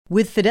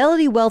With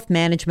Fidelity Wealth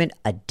Management,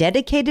 a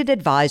dedicated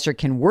advisor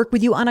can work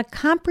with you on a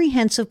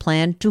comprehensive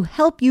plan to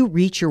help you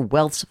reach your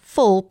wealth's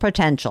full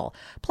potential.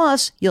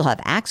 Plus, you'll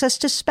have access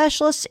to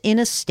specialists in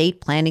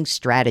estate planning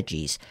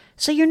strategies.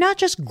 So you're not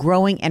just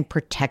growing and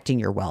protecting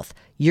your wealth,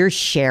 you're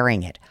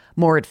sharing it.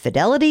 More at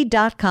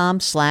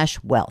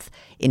fidelity.com/wealth.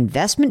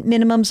 Investment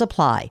minimums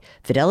apply.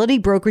 Fidelity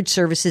Brokerage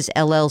Services,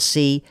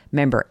 LLC,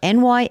 member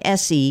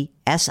NYSE,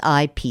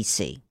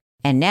 SIPC.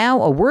 And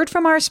now, a word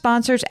from our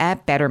sponsors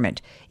at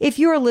Betterment. If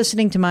you are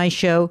listening to my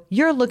show,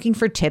 you're looking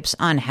for tips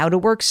on how to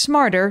work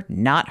smarter,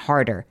 not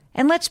harder.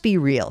 And let's be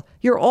real,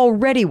 you're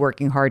already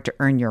working hard to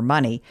earn your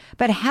money.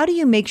 But how do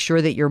you make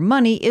sure that your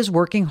money is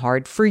working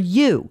hard for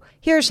you?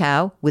 Here's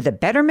how. With a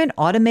Betterment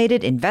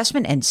automated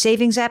investment and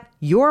savings app,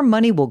 your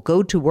money will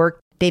go to work.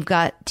 They've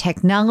got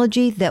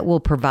technology that will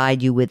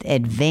provide you with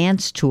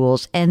advanced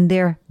tools, and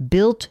they're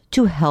built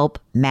to help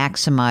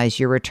maximize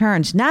your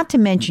returns, not to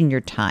mention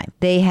your time.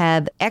 They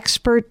have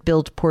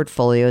expert-built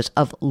portfolios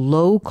of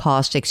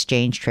low-cost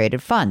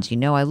exchange-traded funds. You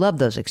know I love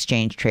those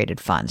exchange-traded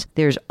funds.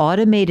 There's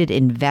automated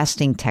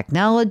investing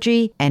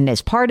technology, and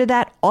as part of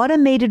that,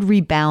 automated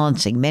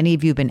rebalancing. Many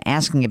of you have been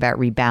asking about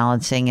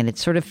rebalancing, and it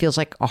sort of feels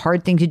like a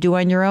hard thing to do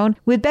on your own.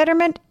 With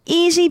Betterment,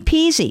 easy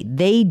peasy.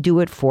 They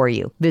do it for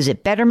you.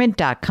 Visit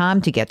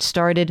Betterment.com to get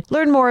started.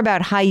 Learn more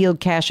about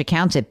high-yield cash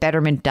accounts at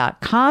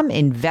Betterment.com.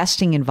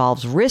 Investing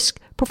involves risk.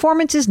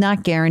 Performance is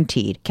not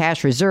guaranteed.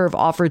 Cash reserve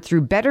offered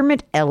through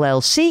Betterment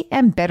LLC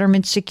and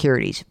Betterment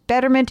Securities.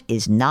 Betterment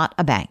is not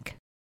a bank.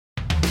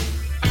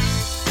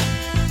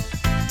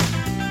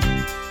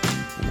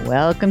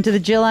 Welcome to the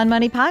Jill on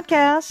Money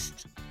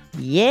podcast.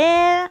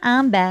 Yeah,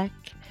 I'm back.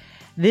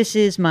 This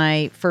is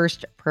my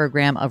first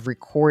program of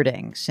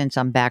recording since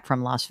I'm back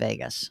from Las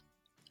Vegas.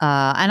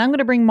 And I'm going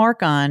to bring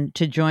Mark on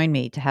to join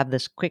me to have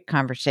this quick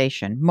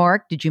conversation.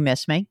 Mark, did you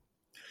miss me?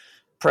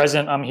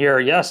 Present, I'm here.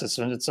 Yes, it's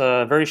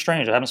very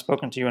strange. I haven't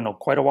spoken to you in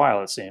quite a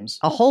while, it seems.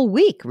 A whole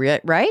week,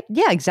 right?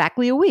 Yeah,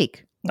 exactly a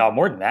week. No,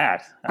 more than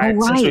that.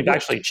 Since we've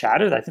actually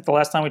chatted, I think the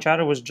last time we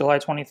chatted was July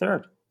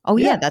 23rd. Oh,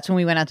 yeah, that's when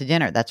we went out to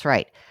dinner. That's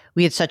right.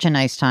 We had such a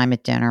nice time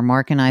at dinner.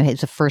 Mark and I,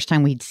 it's the first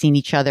time we'd seen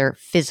each other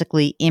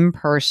physically in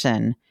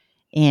person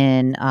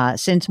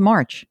since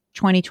March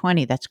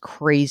 2020. That's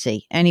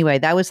crazy. Anyway,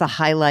 that was the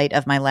highlight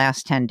of my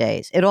last 10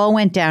 days. It all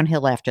went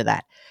downhill after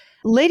that.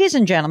 Ladies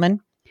and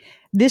gentlemen,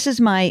 this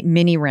is my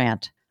mini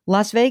rant.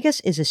 Las Vegas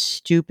is a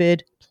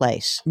stupid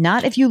place.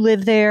 Not if you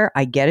live there.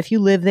 I get if you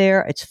live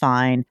there, it's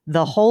fine.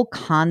 The whole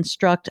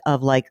construct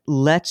of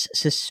let's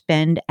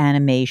suspend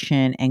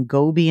animation and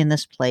go be in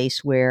this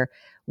place where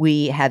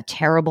we have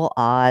terrible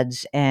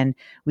odds and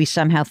we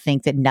somehow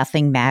think that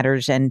nothing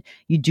matters and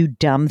you do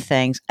dumb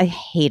things. I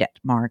hate it,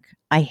 Mark.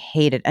 I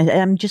hate it.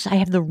 I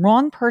have the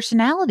wrong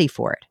personality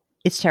for it.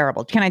 It's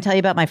terrible. Can I tell you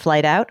about my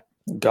flight out?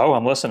 Go,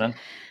 I'm listening.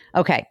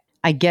 Okay.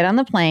 I get on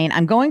the plane.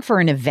 I'm going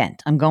for an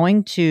event. I'm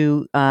going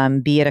to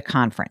be at a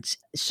conference.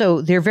 So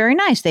they're very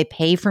nice. They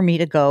pay for me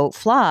to go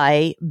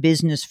fly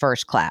business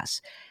first class.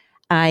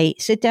 I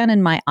sit down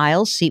in my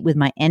aisle seat with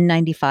my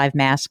N95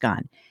 mask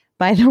on.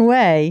 By the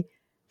way,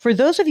 for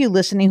those of you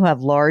listening who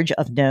have large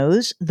of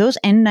nose, those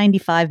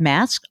N95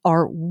 masks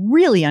are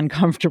really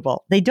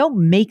uncomfortable. They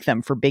don't make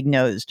them for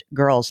big-nosed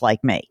girls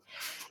like me.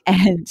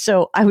 And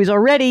so I was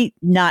already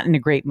not in a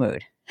great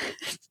mood.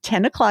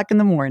 10 o'clock in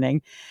the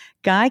morning.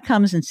 Guy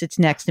comes and sits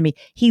next to me.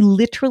 He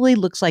literally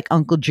looks like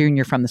Uncle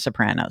Junior from The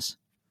Sopranos.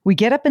 We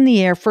get up in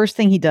the air. First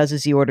thing he does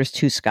is he orders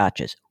 2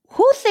 scotches.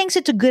 Who thinks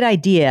it's a good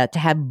idea to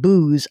have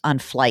booze on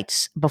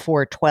flights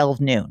before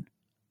 12 noon?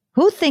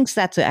 Who thinks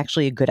that's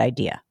actually a good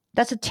idea?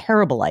 That's a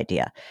terrible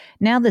idea.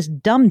 Now this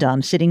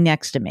dum-dum sitting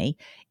next to me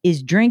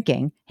is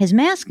drinking. His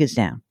mask is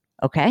down,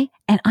 okay?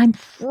 And I'm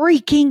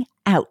freaking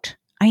out.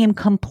 I am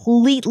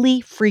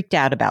completely freaked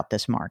out about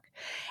this, Mark.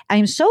 I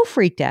am so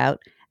freaked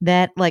out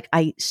that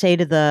I say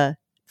to the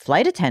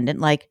flight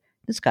attendant,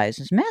 this guy has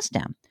his mask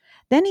down.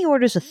 Then he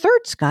orders a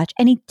 3rd scotch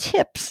and he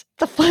tips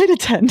the flight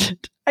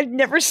attendant. I've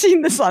never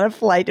seen this on a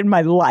flight in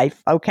my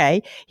life,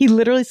 okay? He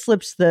literally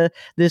slips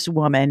this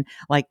woman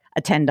a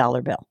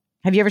 $10 bill.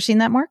 Have you ever seen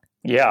that, Mark?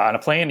 Yeah, on a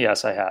plane,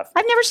 yes, I have.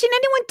 I've never seen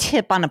anyone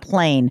tip on a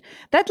plane.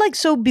 That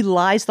so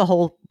belies the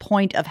whole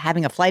point of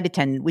having a flight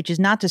attendant, which is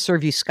not to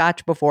serve you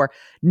scotch before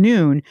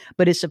noon,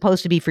 but is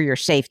supposed to be for your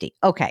safety.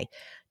 Okay.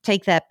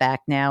 Take that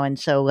back now. And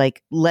so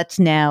let's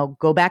now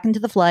go back into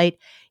the flight.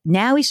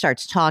 Now he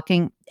starts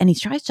talking and he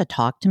tries to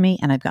talk to me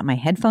and I've got my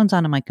headphones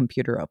on and my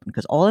computer open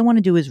because all I want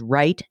to do is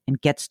write and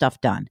get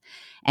stuff done.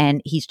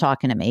 And he's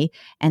talking to me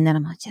and then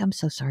I'm like, I'm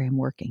so sorry, I'm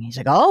working. He's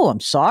like, oh, I'm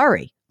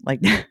sorry.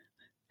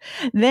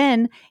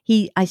 Then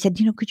I said,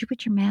 could you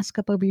put your mask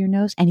up over your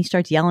nose? And he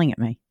starts yelling at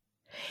me.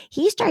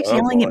 He starts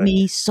yelling at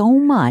me so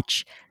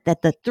much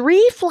that the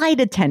 3 flight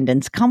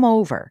attendants come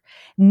over,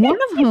 one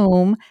of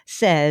whom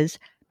says,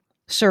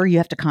 sir, you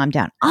have to calm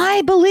down.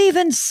 I believe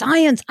in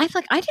science. I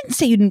didn't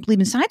say you didn't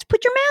believe in science.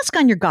 Put your mask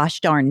on your gosh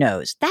darn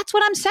nose. That's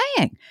what I'm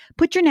saying.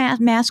 Put your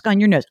mask on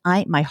your nose.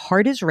 My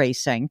heart is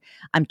racing.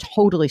 I'm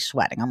totally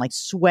sweating. I'm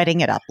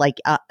sweating it up.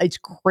 It's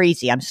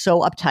crazy. I'm so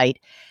uptight.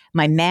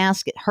 my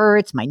mask, it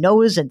hurts, my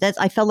nose. And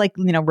I felt like,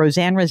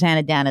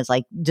 Rosanna Dan is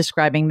like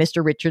describing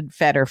Mr. Richard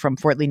Fetter from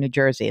Fort Lee, New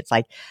Jersey. It's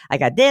like, I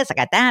got this, I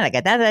got that, I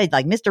got that.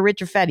 Like, Mr.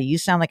 Richard Fetter, you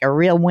sound like a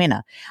real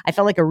winner. I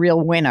felt like a real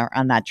winner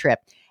on that trip.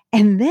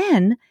 And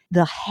then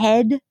the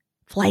head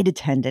flight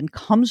attendant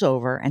comes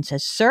over and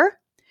says, sir,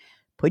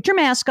 put your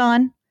mask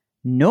on.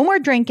 No more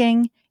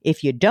drinking.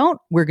 If you don't,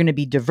 we're going to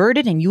be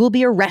diverted and you will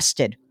be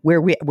arrested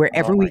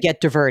wherever we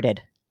get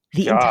diverted.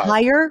 The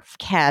entire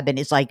cabin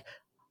is like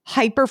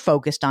hyper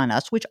focused on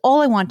us, which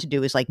all I want to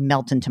do is like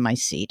melt into my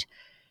seat.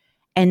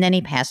 And then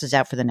he passes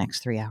out for the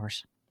next 3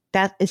 hours.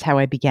 That is how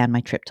I began my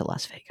trip to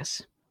Las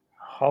Vegas.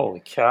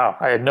 Holy cow.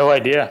 I had no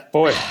idea.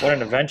 Boy, what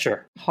an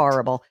adventure.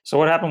 Horrible. So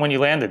what happened when you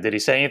landed? Did he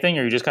say anything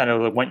or you just kind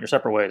of went your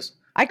separate ways?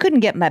 I couldn't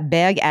get my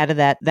bag out of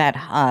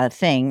that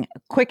thing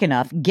quick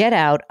enough. Get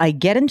out. I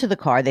get into the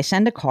car. They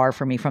send a car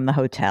for me from the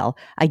hotel.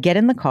 I get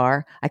in the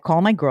car. I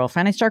call my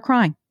girlfriend. I start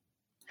crying.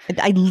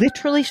 I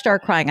literally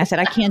start crying. I said,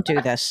 I can't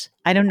do this.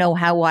 I don't know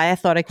why I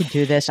thought I could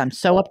do this. I'm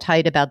so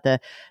uptight about the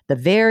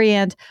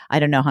variant. I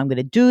don't know how I'm going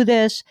to do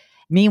this.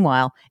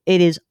 Meanwhile,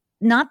 it is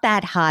not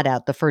that hot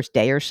out the first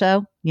day or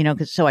so,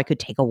 so I could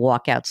take a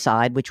walk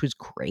outside, which was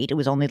great. It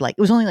was only like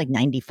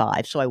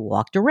 95. So I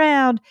walked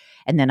around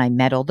and then I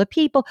met all the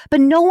people,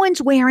 but no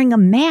one's wearing a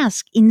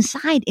mask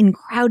inside in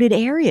crowded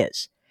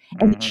areas.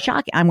 And it's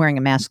shocking. I'm wearing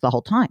a mask the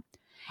whole time.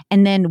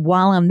 And then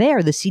while I'm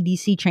there, the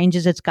CDC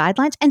changes its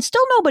guidelines and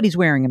still nobody's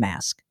wearing a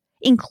mask,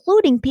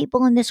 including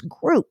people in this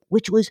group,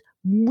 which was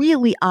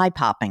really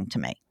eye-popping to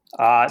me.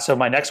 So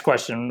my next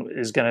question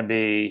is going to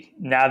be,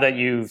 now that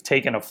you've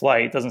taken a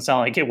flight, doesn't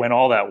sound like it went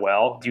all that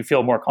well. Do you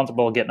feel more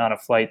comfortable getting on a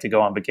flight to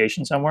go on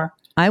vacation somewhere?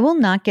 I will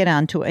not get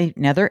onto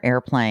another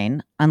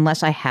airplane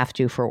unless I have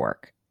to for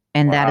work.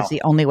 And that is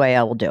the only way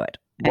I will do it.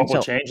 What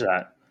will change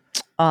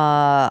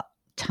that?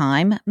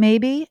 Time,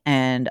 maybe,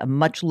 and a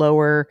much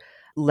lower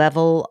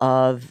level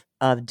of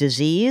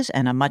disease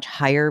and a much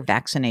higher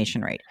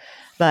vaccination rate.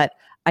 But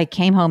I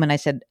came home and I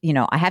said, I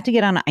know I have to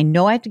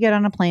get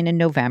on a plane in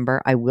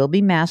November. I will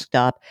be masked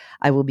up.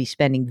 I will be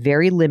spending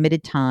very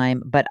limited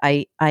time, but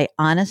I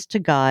honest to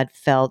God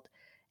felt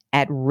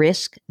at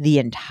risk the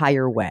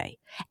entire way.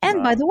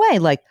 And by the way,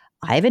 like,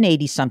 I have an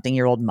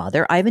 80-something-year-old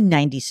mother. I have a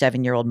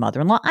 97-year-old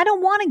mother-in-law. I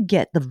don't want to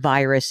get the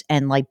virus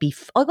and like be,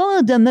 I'm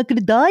not going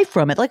to die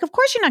from it. Like, of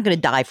course you're not going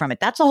to die from it.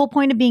 That's the whole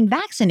point of being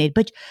vaccinated.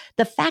 But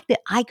the fact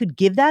that I could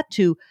give that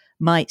to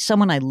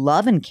someone I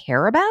love and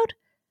care about,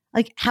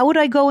 like, how would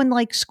I go and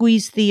like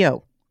squeeze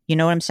Theo? You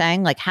know what I'm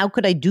saying? Like, how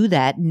could I do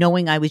that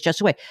knowing I was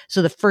just away?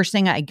 So the first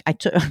thing I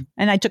took,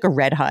 and I took a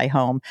red eye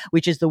home,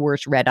 which is the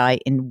worst red eye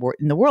in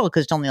the world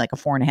because it's only like a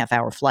 4.5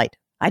 hour flight.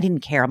 I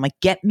didn't care. I'm like,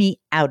 get me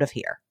out of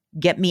here.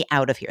 Get me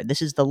out of here.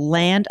 This is the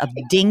land of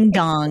ding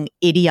dong,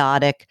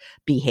 idiotic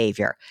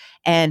behavior.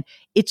 And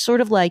it's sort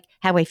of like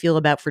how I feel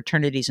about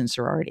fraternities and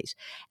sororities.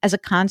 As a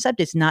concept,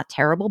 it's not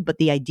terrible, but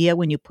the idea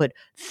when you put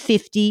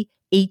 50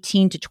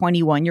 18 to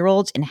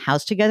 21-year-olds in a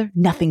house together,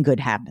 nothing good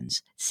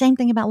happens. Same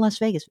thing about Las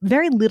Vegas.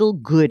 Very little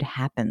good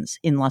happens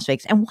in Las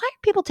Vegas. And why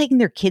are people taking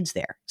their kids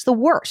there? It's the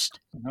worst.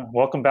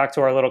 Welcome back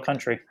to our little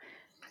country.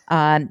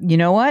 You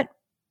know what?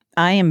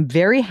 I am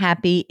very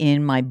happy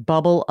in my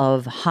bubble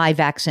of high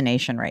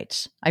vaccination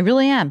rates. I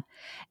really am.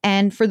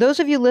 And for those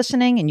of you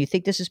listening and you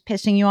think this is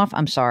pissing you off,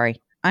 I'm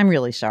sorry. I'm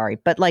really sorry.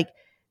 But like,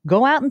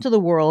 go out into the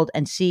world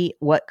and see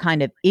what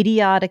kind of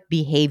idiotic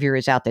behavior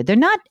is out there. They're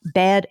not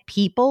bad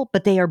people,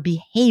 but they are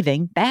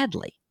behaving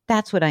badly.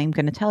 That's what I'm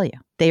going to tell you.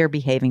 They are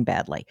behaving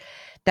badly.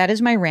 That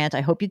is my rant.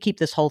 I hope you keep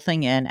this whole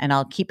thing in, and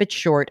I'll keep it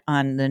short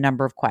on the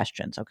number of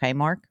questions. Okay,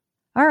 Mark?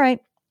 All right.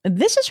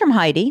 This is from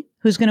Heidi,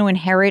 who's going to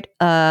inherit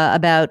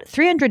about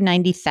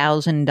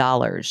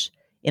 $390,000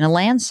 in a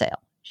land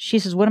sale. She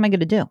says, what am I going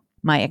to do?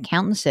 My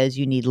accountant says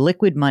you need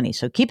liquid money,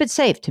 so keep it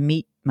safe to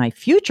meet my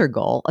future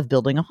goal of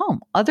building a home.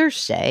 Others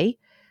say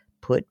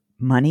put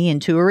money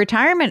into a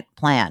retirement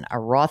plan, a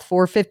Roth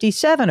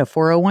 457, a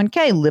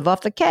 401k, live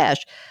off the cash.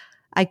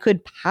 I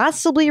could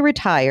possibly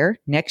retire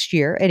next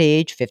year at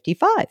age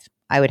 55.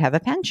 I would have a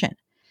pension.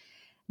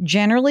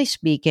 Generally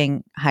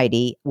speaking,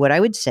 Heidi, what I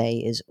would say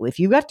is if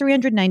you got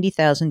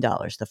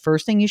 $390,000, the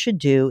first thing you should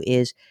do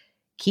is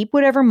keep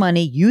whatever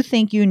money you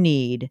think you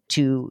need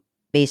to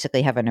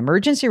basically have an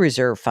emergency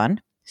reserve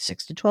fund,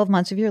 6 to 12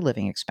 months of your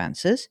living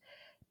expenses,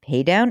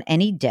 pay down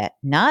any debt,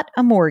 not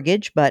a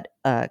mortgage, but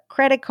a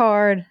credit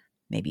card.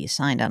 Maybe you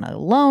signed on a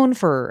loan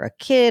for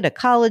a kid, a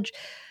college,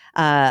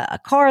 a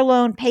car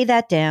loan, pay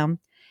that down.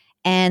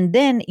 And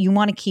then you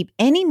want to keep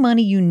any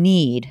money you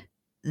need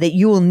that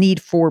you will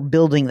need for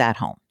building that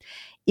home.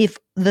 If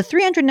the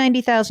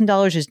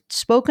 $390,000 is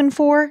spoken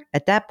for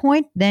at that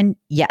point, then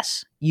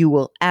yes, you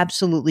will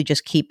absolutely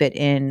just keep it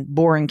in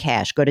boring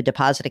cash. Go to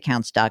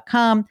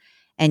depositaccounts.com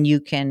and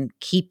you can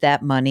keep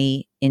that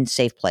money in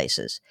safe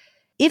places.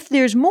 If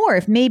there's more,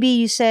 if maybe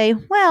you say,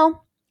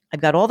 well,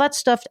 I've got all that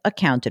stuff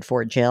accounted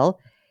for, Jill,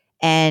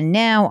 and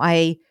now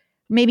I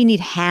maybe need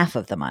half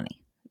of the money,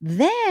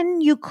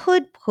 then you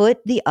could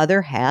put the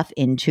other half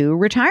into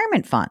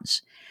retirement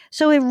funds.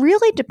 So it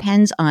really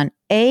depends on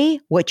A,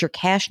 what your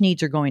cash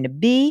needs are going to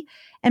be,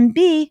 And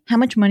B, how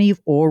much money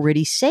you've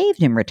already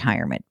saved in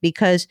retirement.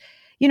 Because,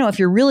 if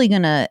you're really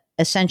going to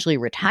essentially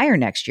retire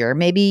next year,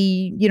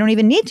 maybe you don't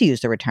even need to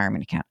use the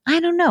retirement account. I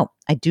don't know.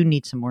 I do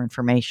need some more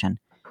information.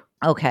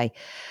 Okay.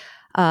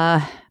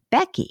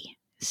 Becky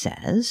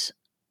says,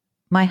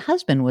 my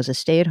husband was a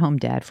stay-at-home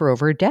dad for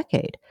over a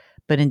decade,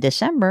 but in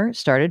December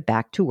started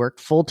back to work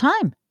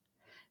full-time.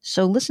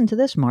 So listen to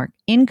this, Mark.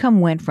 Income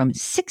went from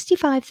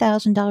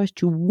 $65,000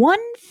 to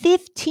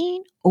 $115,000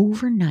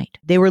 overnight.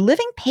 They were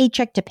living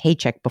paycheck to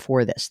paycheck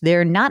before this.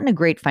 They're not in a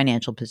great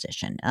financial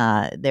position.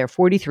 They're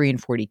 43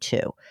 and 42.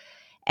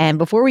 And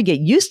before we get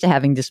used to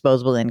having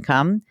disposable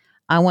income,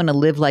 I want to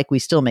live like we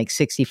still make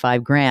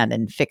 65 grand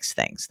and fix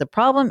things. The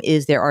problem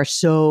is there are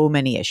so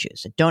many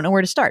issues. I don't know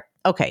where to start.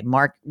 Okay,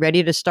 Mark,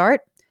 ready to start?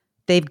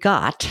 They've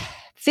got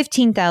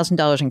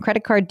 $15,000 in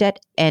credit card debt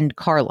and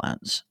car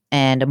loans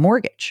and a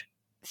mortgage.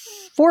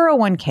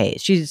 401ks.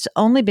 She's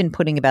only been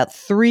putting about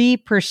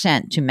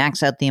 3% to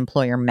max out the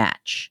employer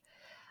match.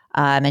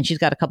 And she's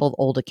got a couple of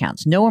old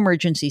accounts. No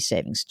emergency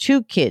savings.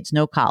 2 kids,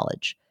 no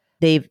college.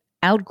 They've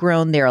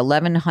outgrown their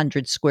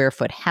 1,100 square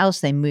foot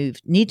house. They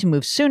need to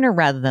move sooner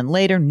rather than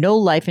later. No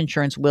life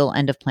insurance, will,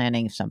 end of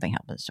planning if something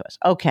happens to us.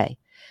 Okay.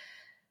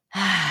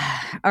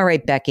 All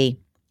right, Becky.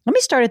 Let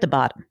me start at the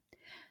bottom.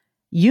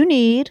 You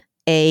need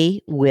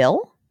a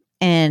will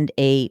and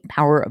a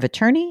power of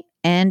attorney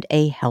and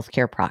a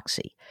healthcare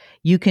proxy.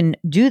 You can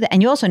do that.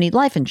 And you also need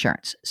life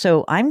insurance.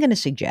 So I'm going to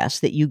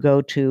suggest that you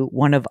go to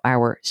one of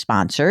our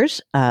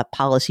sponsors,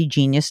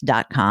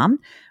 policygenius.com,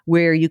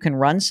 where you can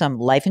run some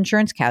life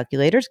insurance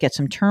calculators, get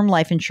some term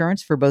life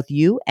insurance for both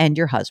you and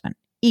your husband.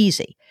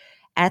 Easy.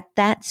 At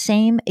that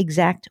same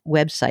exact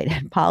website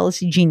at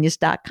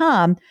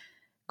policygenius.com,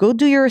 go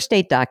do your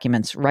estate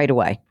documents right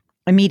away,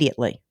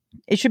 immediately.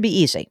 It should be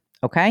easy.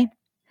 Okay.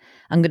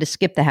 I'm going to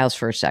skip the house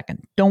for a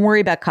second. Don't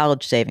worry about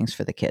college savings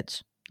for the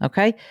kids.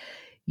 Okay.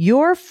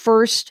 Your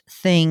first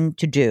thing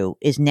to do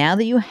is, now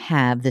that you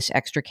have this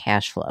extra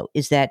cash flow,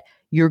 is that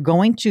you're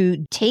going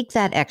to take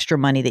that extra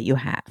money that you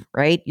have,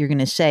 right? You're going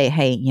to say,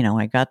 hey,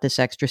 I got this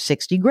extra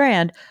 60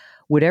 grand,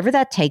 whatever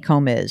that take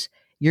home is,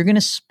 you're going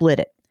to split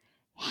it.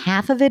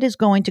 Half of it is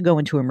going to go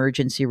into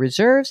emergency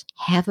reserves.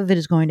 Half of it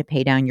is going to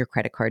pay down your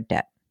credit card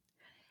debt.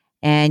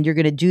 And you're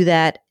going to do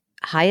that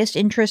highest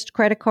interest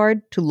credit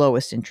card to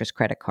lowest interest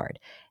credit card.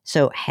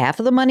 So half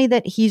of the money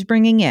that he's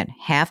bringing in,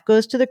 half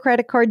goes to the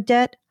credit card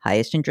debt,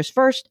 highest interest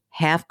first,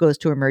 half goes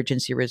to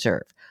emergency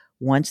reserve.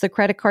 Once the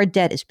credit card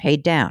debt is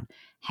paid down,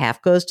 half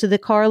goes to the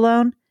car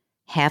loan,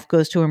 half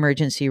goes to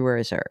emergency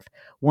reserve.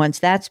 Once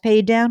that's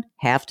paid down,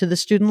 half to the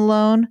student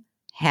loan,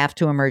 half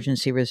to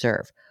emergency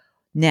reserve.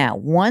 Now,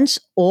 once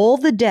all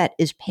the debt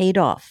is paid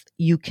off,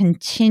 you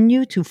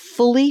continue to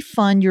fully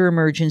fund your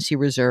emergency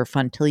reserve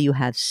fund until you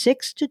have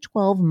 6 to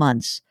 12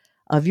 months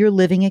of your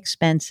living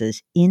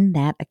expenses in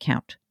that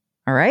account.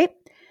 All right?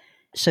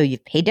 So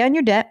you've paid down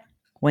your debt.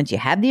 Once you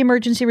have the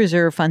emergency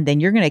reserve fund, then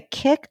you're going to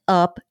kick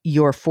up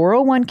your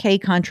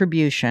 401k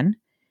contribution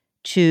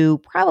to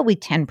probably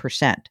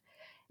 10%.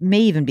 May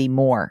even be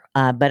more,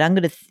 but I'm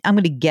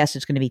going to guess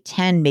it's going to be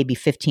 10, maybe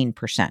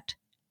 15%.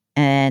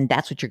 And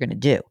that's what you're going to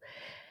do.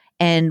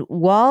 And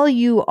while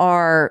you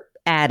are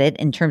at it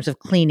in terms of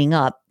cleaning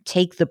up,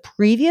 take the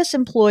previous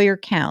employer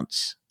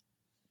counts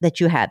that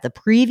you had, the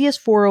previous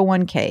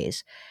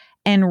 401ks,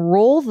 and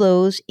roll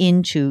those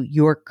into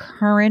your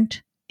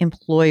current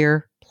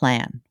employer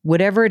plan,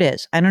 whatever it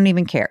is. I don't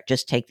even care.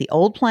 Just take the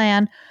old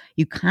plan.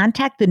 You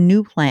contact the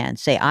new plan.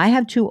 Say, I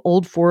have 2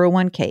 old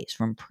 401ks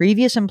from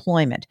previous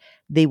employment.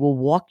 They will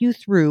walk you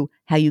through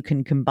how you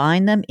can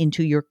combine them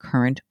into your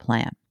current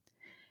plan.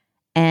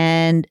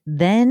 And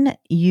then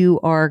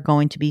you are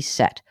going to be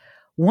set.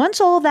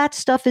 Once all that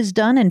stuff is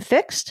done and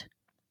fixed,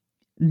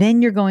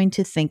 then you're going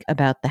to think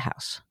about the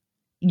house.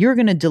 You're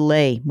going to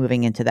delay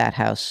moving into that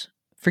house.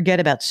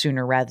 Forget about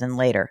sooner rather than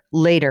later.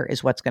 Later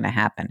is what's going to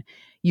happen.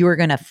 You are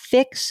going to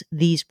fix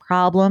these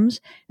problems.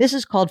 This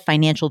is called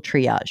financial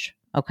triage,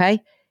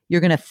 okay?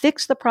 You're going to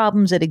fix the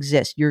problems that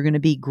exist. You're going to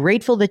be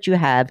grateful that you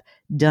have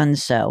done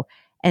so.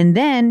 And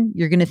then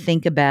you're going to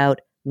think about,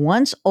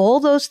 once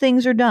all those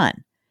things are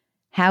done,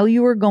 how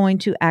you are going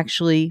to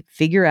actually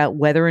figure out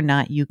whether or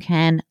not you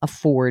can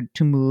afford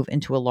to move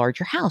into a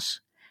larger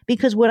house.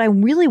 Because what I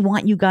really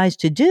want you guys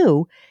to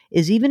do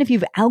is, even if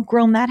you've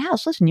outgrown that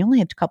house, listen, you only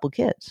have a couple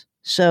kids.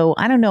 So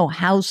I don't know,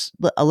 house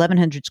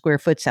 1,100 square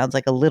foot sounds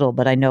like a little,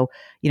 but I know,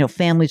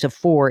 families of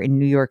 4 in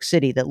New York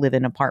City that live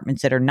in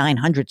apartments that are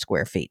 900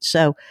 square feet.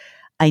 So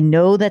I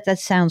know that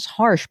sounds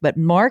harsh, but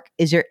Mark,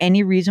 is there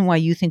any reason why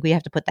you think we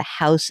have to put the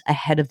house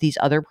ahead of these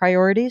other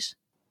priorities?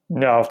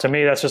 No, to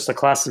me, that's just a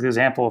classic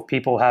example of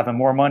people having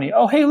more money.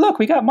 Oh, hey, look,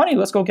 we got money.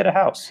 Let's go get a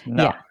house.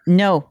 No.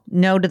 Yeah.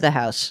 No to the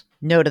house.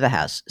 No to the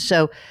house.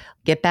 So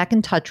get back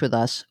in touch with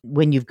us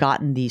when you've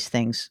gotten these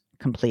things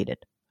completed.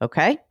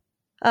 Okay?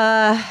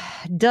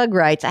 Doug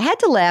writes, I had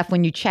to laugh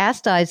when you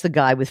chastised the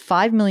guy with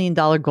 $5 million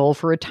goal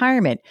for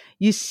retirement.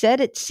 You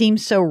said it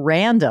seems so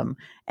random.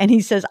 And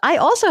he says, I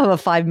also have a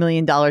 $5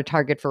 million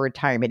target for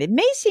retirement. It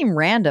may seem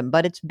random,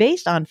 but it's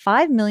based on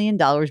 $5 million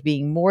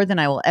being more than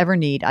I will ever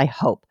need, I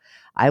hope.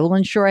 I will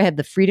ensure I have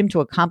the freedom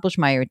to accomplish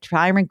my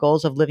retirement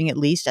goals of living at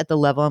least at the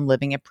level I'm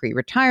living at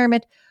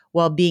pre-retirement,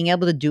 while being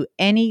able to do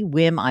any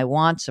whim I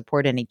want,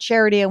 support any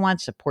charity I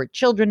want, support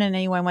children in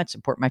any way I want,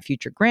 support my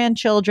future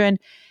grandchildren.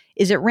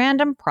 Is it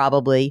random?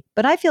 Probably,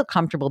 but I feel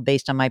comfortable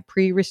based on my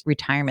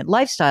pre-retirement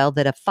lifestyle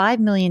that a $5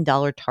 million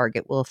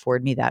target will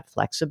afford me that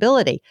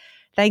flexibility.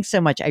 Thanks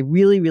so much. I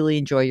really, really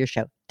enjoy your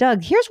show.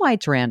 Doug, here's why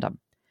it's random.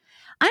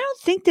 I don't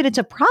think that it's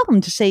a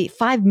problem to say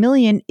 5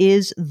 million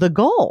is the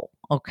goal,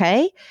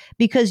 okay?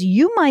 Because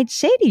you might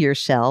say to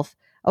yourself,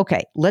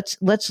 okay, let's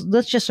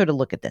just sort of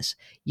look at this.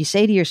 You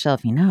say to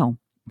yourself,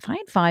 if I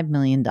had $5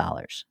 million,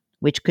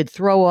 which could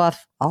throw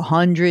off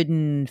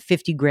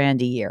 150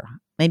 grand a year,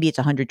 maybe it's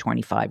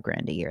 125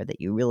 grand a year that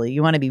you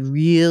want to be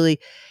really,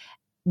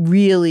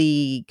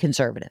 really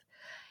conservative.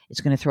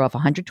 It's going to throw off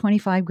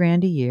 125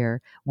 grand a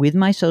year with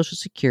my Social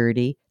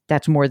Security.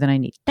 That's more than I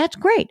need. That's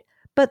great.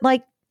 But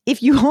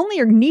if you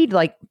only need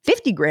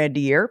 50 grand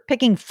a year,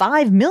 picking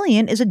 5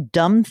 million is a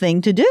dumb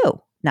thing to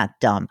do. Not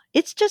dumb.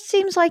 It just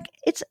seems like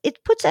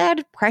it puts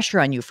added pressure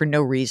on you for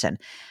no reason.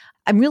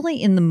 I'm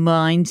really in the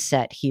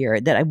mindset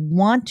here that I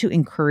want to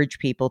encourage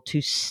people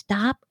to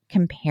stop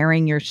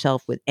comparing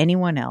yourself with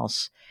anyone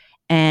else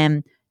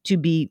and to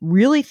be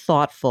really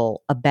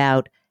thoughtful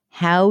about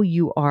how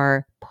you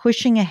are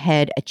pushing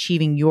ahead,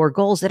 achieving your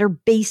goals that are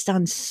based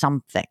on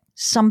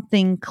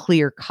something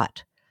clear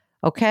cut.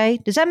 Okay.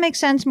 Does that make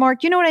sense,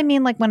 Mark? You know what I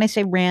mean? When I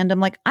say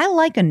random, I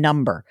like a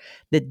number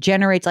that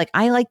generates,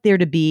 I like there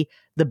to be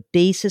the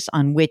basis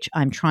on which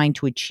I'm trying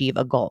to achieve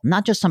a goal,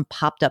 not just some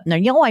popped up. Now,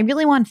 I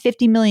really want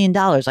 $50 million.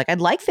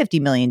 I'd like $50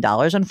 million.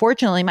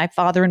 Unfortunately, my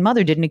father and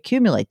mother didn't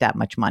accumulate that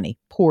much money.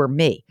 Poor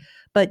me.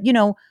 But,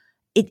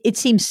 it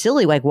seems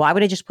silly. Why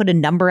would I just put a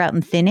number out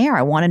in thin air?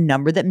 I want a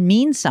number that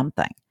means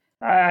something.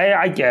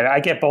 I get it. I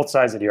get both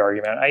sides of the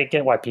argument. I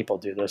get why people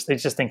do this. They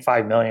just think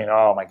 5 million.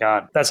 Oh my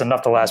God, that's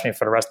enough to last me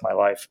for the rest of my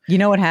life. You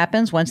know what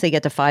happens once they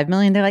get to 5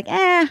 million? They're like,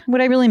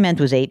 what I really meant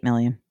was 8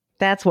 million.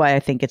 That's why I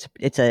think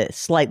it's a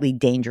slightly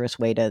dangerous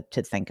way to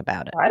think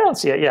about it. I don't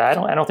see it. Yeah,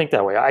 I don't think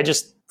that way.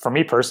 For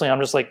me personally,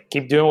 I'm just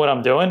keep doing what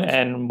I'm doing.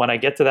 And when I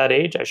get to that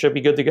age, I should be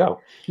good to go.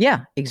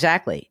 Yeah,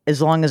 exactly.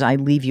 As long as I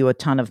leave you a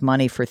ton of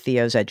money for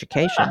Theo's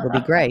education, it'll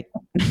be great.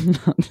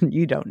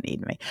 You don't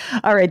need me.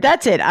 All right,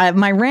 that's it.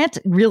 My rant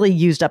really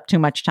used up too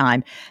much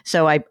time.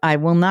 So I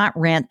will not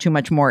rant too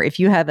much more. If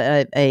you have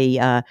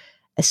a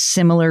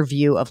similar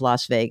view of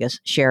Las Vegas,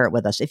 share it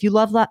with us. If you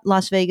love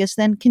Las Vegas,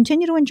 then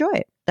continue to enjoy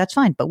it. That's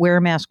fine, but wear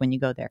a mask when you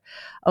go there.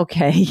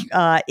 Okay.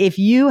 If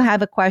you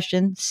have a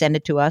question, send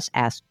it to us.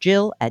 Ask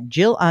Jill at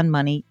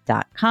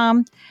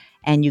jillonmoney.com.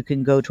 And you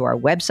can go to our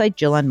website,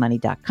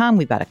 jillonmoney.com.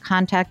 We've got a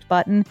contact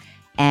button,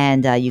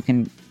 and you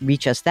can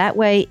reach us that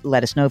way.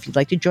 Let us know if you'd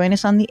like to join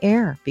us on the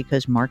air,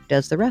 because Mark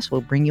does the rest.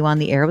 We'll bring you on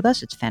the air with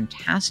us. It's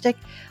fantastic.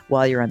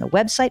 While you're on the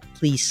website,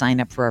 please sign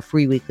up for our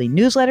free weekly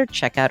newsletter.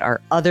 Check out our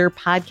other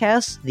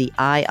podcasts, the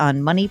Eye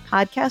on Money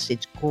podcast.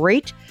 It's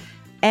great.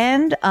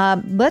 And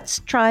let's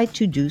try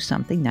to do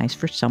something nice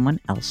for someone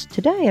else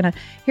today. And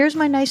here's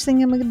my nice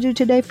thing I'm going to do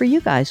today for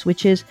you guys,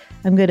 which is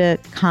I'm going to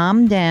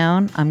calm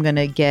down. I'm going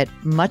to get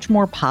much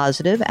more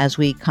positive as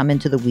we come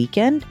into the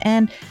weekend.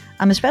 And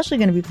I'm especially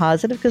going to be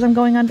positive because I'm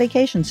going on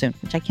vacation soon,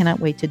 which I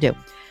cannot wait to do.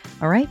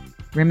 All right.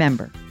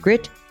 Remember,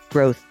 grit,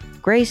 growth,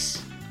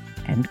 grace,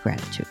 and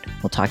gratitude.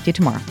 We'll talk to you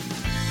tomorrow.